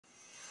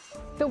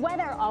The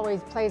weather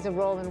always plays a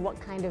role in what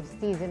kind of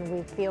season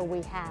we feel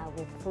we have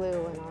with flu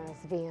and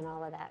RSV and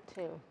all of that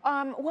too.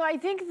 Well, I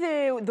think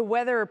the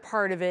weather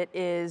part of it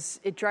is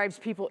it drives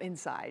people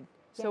inside.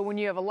 So when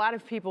you have a lot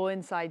of people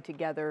inside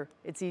together,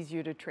 it's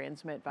easier to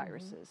transmit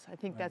viruses. I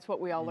think that's what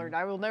we all learned.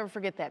 I will never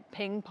forget that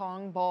ping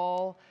pong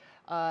ball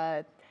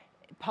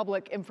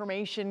public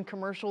information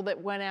commercial that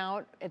went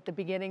out at the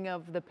beginning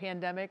of the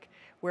pandemic,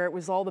 where it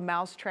was all the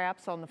mouse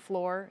traps on the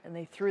floor and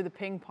they threw the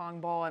ping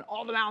pong ball and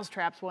all the mouse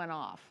traps went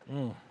off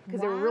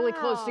because they were really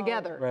close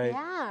together. Right.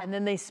 Yeah. And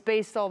then they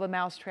spaced all the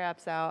mouse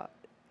traps out,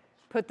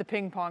 put the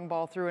ping pong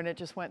ball through, and it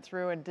just went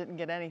through and didn't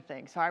get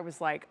anything. So I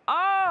was like,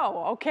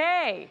 oh,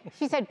 okay.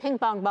 She said ping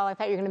pong ball. I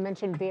thought you were going to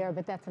mention beer,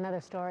 but that's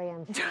another story,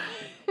 I'm sure.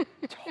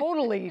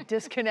 Totally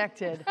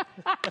disconnected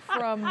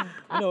from.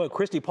 You know what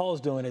Christy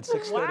Paul's doing at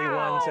 6:31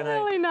 Wow. tonight.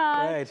 Really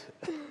not. Right.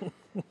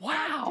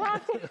 Wow.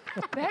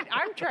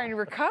 I'm trying to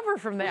recover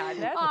from that.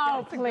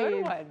 That's a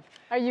good one.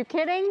 Are you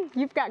kidding?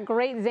 You've got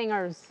great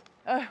zingers.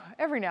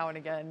 Every now and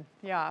again,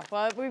 yeah.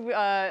 Well, we've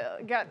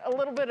got a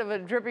little bit of a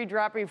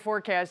drippy-droppy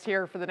forecast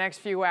here for the next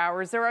few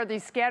hours. There are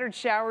these scattered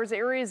showers,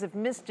 areas of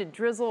mist and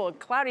drizzle, and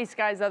cloudy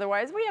skies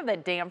otherwise. We have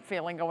that damp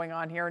feeling going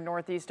on here in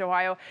Northeast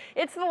Ohio.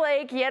 It's the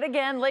lake, yet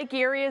again. Lake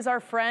Erie is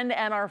our friend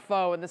and our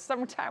foe. In the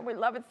summertime, we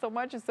love it so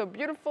much. It's so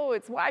beautiful.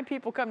 It's why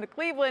people come to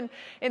Cleveland.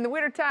 In the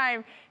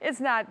wintertime, it's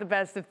not the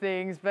best of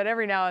things, but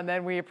every now and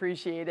then we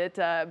appreciate it.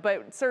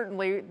 But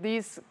certainly,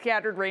 these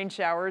scattered rain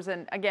showers,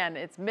 and again,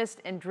 it's mist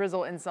and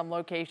drizzle in some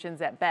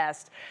locations at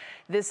best.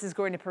 This is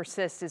going to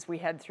persist as we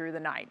head through the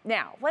night.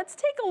 Now, let's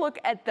take a look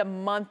at the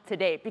month to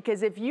date,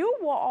 because if you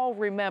will all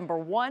remember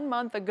 1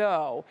 month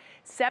ago,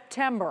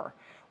 September,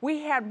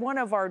 we had one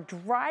of our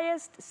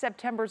driest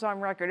Septembers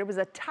on record. It was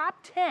a top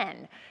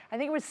 10. I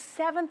think it was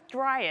 7th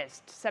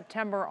driest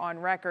September on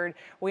record.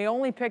 We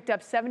only picked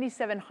up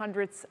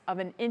 77/100ths of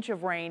an inch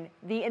of rain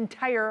the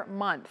entire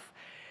month.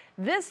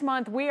 This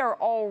month, we are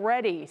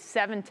already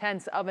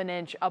 7/10ths of an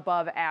inch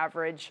above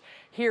average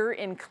here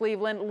in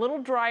Cleveland. A little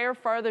drier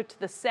farther to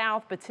the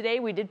south, but today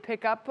we did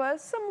pick up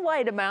some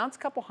light amounts, a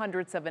couple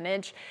hundredths of an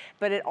inch,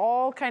 but it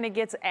all kind of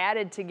gets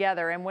added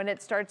together. And when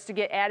it starts to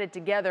get added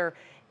together,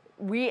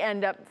 we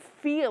end up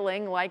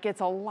feeling like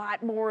it's a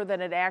lot more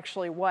than it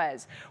actually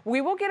was. We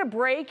will get a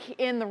break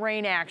in the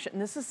rain action.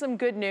 This is some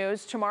good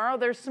news. Tomorrow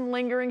there's some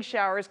lingering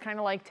showers, kind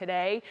of like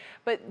today,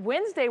 but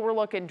Wednesday we're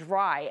looking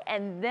dry,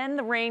 and then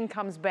the rain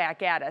comes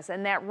back at us.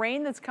 And that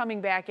rain that's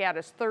coming back at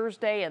us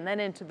Thursday and then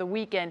into the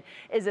weekend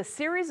is a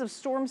series of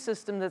storm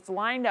systems that's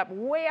lined up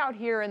way out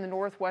here in the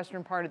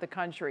northwestern part of the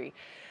country.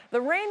 The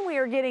rain we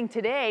are getting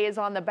today is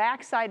on the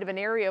backside of an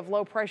area of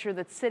low pressure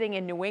that's sitting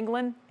in New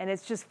England, and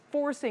it's just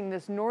forcing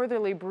this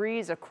northerly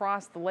breeze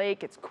across the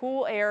lake. It's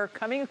cool air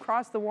coming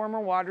across the warmer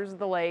waters of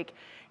the lake,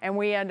 and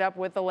we end up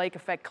with the lake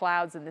effect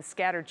clouds and the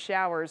scattered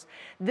showers.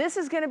 This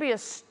is going to be a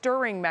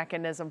stirring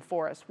mechanism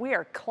for us. We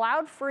are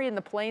cloud free in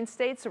the plain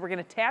states, so we're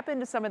going to tap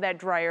into some of that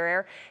drier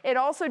air. It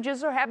also just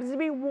so happens to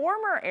be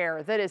warmer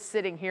air that is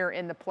sitting here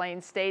in the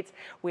plain states.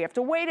 We have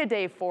to wait a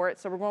day for it,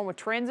 so we're going with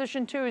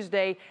transition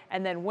Tuesday,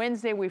 and then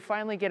Wednesday we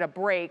finally get a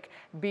break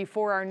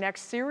before our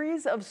next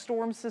series of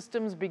storm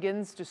systems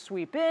begins to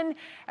sweep in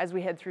as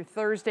we head through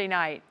Thursday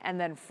night and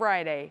then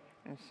Friday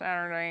and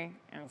Saturday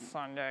and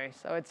Sunday.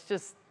 So it's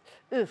just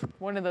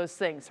one of those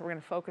things. So we're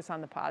going to focus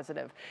on the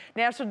positive.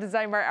 National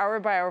Design Bar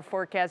hour-by-hour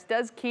forecast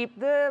does keep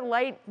the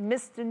light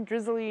mist and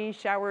drizzly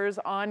showers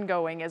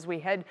ongoing as we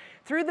head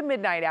through the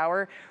midnight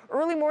hour.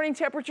 Early morning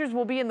temperatures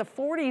will be in the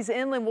 40s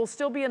inland. We'll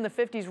still be in the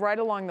 50s right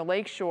along the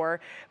lake shore.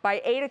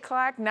 By 8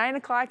 o'clock, 9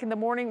 o'clock in the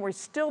morning, we're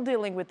still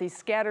dealing with these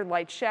scattered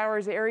light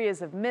showers,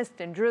 areas of mist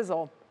and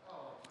drizzle.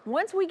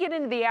 Once we get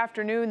into the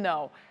afternoon,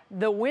 though,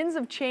 the winds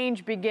of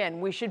change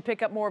begin. We should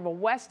pick up more of a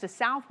west to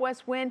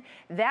southwest wind.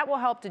 That will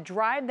help to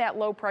drive that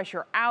low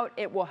pressure out.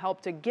 It will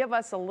help to give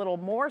us a little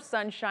more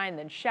sunshine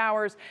than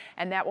showers,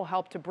 and that will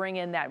help to bring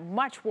in that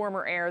much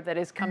warmer air that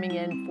is coming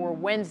in for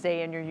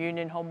Wednesday in your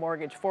Union Home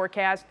Mortgage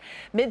forecast.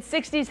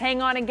 Mid-60s,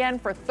 hang on again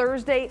for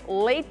Thursday.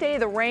 Late day,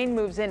 the rain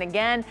moves in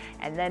again,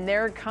 and then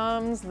there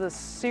comes the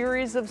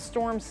series of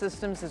storm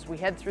systems as we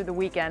head through the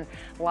weekend,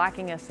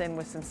 locking us in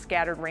with some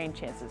scattered rain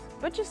chances,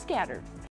 but just scattered.